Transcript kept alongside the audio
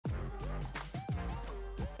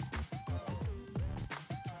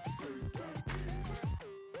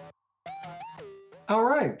All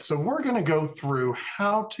right, so we're going to go through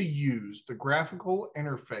how to use the graphical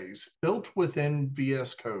interface built within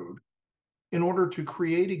VS Code in order to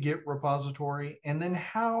create a Git repository, and then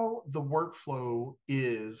how the workflow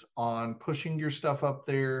is on pushing your stuff up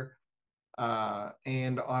there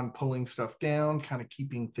and on pulling stuff down, kind of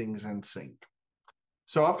keeping things in sync.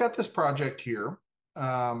 So I've got this project here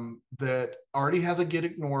that already has a git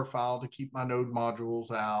ignore file to keep my node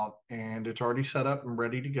modules out, and it's already set up and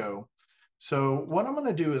ready to go. So what I'm going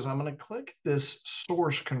to do is I'm going to click this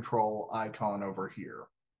source control icon over here,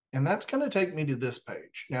 and that's going to take me to this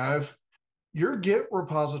page. Now, if your Git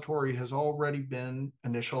repository has already been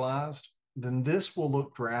initialized, then this will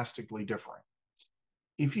look drastically different.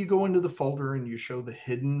 If you go into the folder and you show the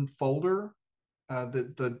hidden folder,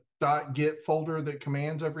 the .git folder that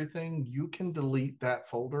commands everything, you can delete that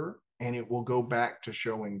folder and it will go back to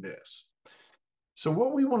showing this. So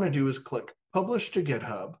what we want to do is click Publish to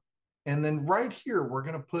GitHub. And then right here, we're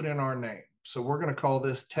going to put in our name. So we're going to call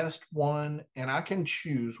this test1, and I can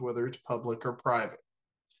choose whether it's public or private.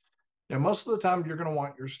 Now, most of the time, you're going to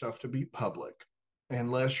want your stuff to be public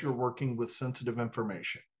unless you're working with sensitive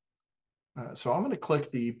information. So I'm going to click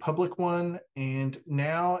the public one, and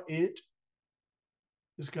now it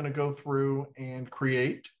is going to go through and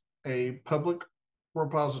create a public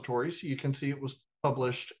repository. So you can see it was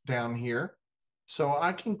published down here. So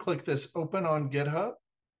I can click this open on GitHub,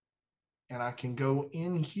 and I can go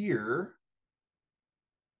in here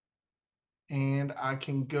and I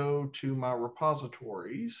can go to my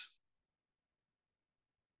repositories,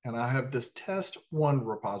 and I have this test1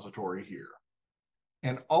 repository here.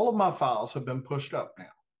 And all of my files have been pushed up now.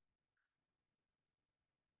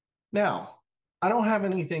 Now, I don't have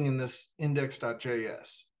anything in this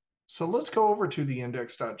index.js. So let's go over to the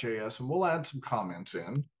index.js and we'll add some comments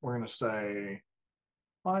in. We're going to say,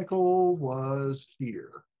 Michael was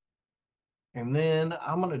here. And then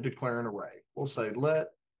I'm going to declare an array. We'll say let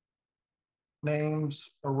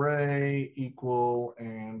names array equal,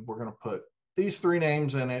 and we're going to put these three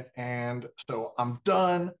names in it. And so I'm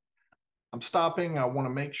done. I'm stopping. I want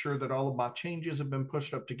to make sure that all of my changes have been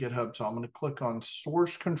pushed up to GitHub. So I'm going to click on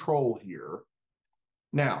source control here.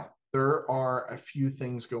 Now, there are a few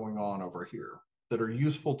things going on over here that are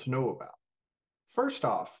useful to know about. First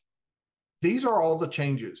off, these are all the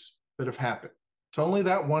changes that have happened. It's only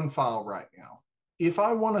that one file right now. If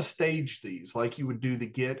I want to stage these, like you would do the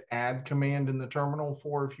git add command in the terminal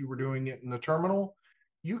for if you were doing it in the terminal,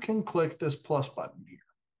 you can click this plus button here.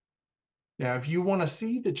 Now, if you want to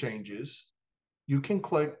see the changes, you can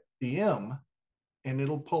click the M and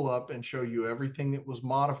it'll pull up and show you everything that was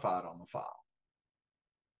modified on the file.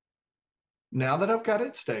 Now that I've got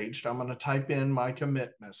it staged, I'm going to type in my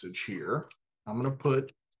commit message here. I'm going to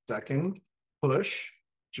put second push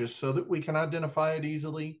just so that we can identify it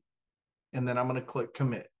easily. And then I'm going to click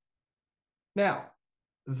commit. Now,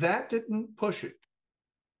 that didn't push it.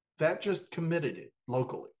 That just committed it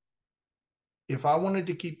locally. If I wanted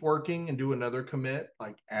to keep working and do another commit,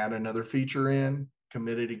 like add another feature in,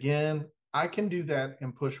 commit it again, I can do that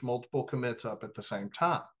and push multiple commits up at the same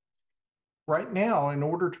time. Right now, in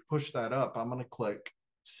order to push that up, I'm going to click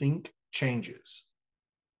sync changes.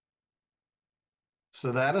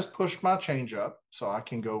 So that has pushed my change up. So I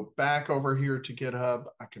can go back over here to GitHub.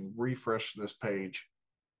 I can refresh this page.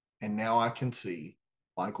 And now I can see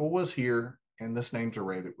Michael was here and this names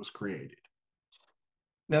array that was created.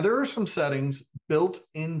 Now, there are some settings built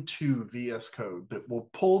into VS Code that will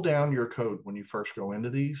pull down your code when you first go into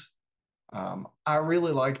these. I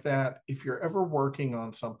really like that. If you're ever working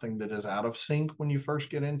on something that is out of sync when you first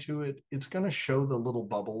get into it, it's going to show the little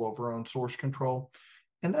bubble over on source control.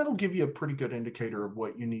 And that'll give you a pretty good indicator of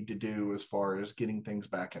what you need to do as far as getting things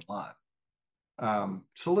back in line.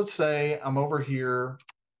 So let's say I'm over here.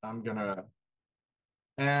 I'm going to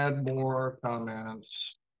add more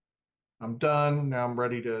comments. I'm done. Now I'm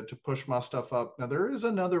ready to push my stuff up. Now there is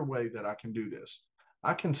another way that I can do this.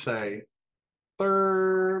 I can say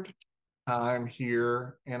third time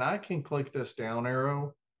here, and I can click this down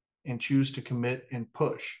arrow and choose to commit and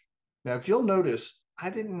push. Now, if you'll notice,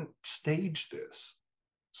 I didn't stage this.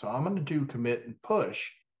 So I'm going to do commit and push.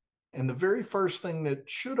 And the very first thing that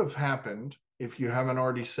should have happened, if you haven't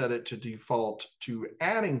already set it to default to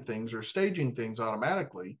adding things or staging things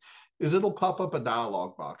automatically, is it'll pop up a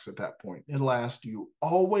dialog box at that point. It'll ask, do you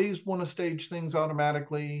always want to stage things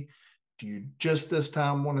automatically? Do you just this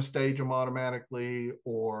time want to stage them automatically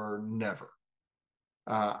or never?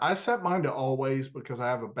 I set mine to always because I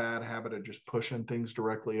have a bad habit of just pushing things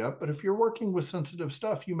directly up. But if you're working with sensitive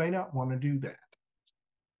stuff, you may not want to do that.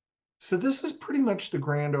 So this is pretty much the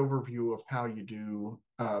grand overview of how you do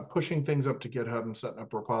pushing things up to GitHub and setting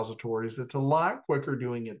up repositories. It's a lot quicker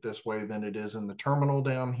doing it this way than it is in the terminal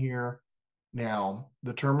down here. Now,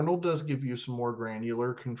 the terminal does give you some more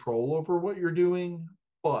granular control over what you're doing,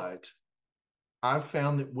 but I've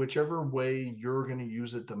found that whichever way you're going to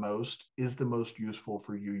use it the most is the most useful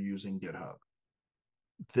for you using GitHub.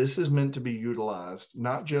 This is meant to be utilized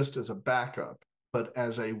not just as a backup, but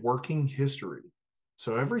as a working history.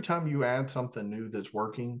 So every time you add something new that's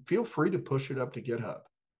working, feel free to push it up to GitHub.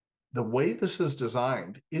 The way this is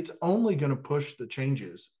designed, it's only going to push the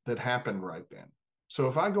changes that happened right then. So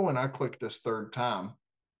if I go and I click this third time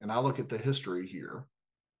and I look at the history here,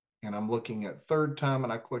 and I'm looking at third time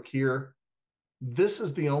and I click here, this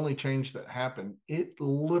is the only change that happened. It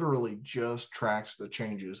literally just tracks the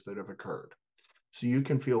changes that have occurred. So you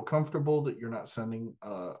can feel comfortable that you're not sending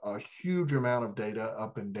a huge amount of data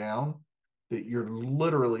up and down, that you're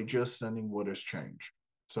literally just sending what has changed.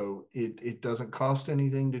 So it doesn't cost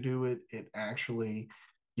anything to do it. It actually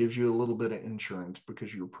gives you a little bit of insurance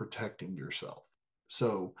because you're protecting yourself.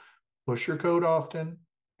 So push your code often.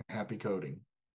 Happy coding.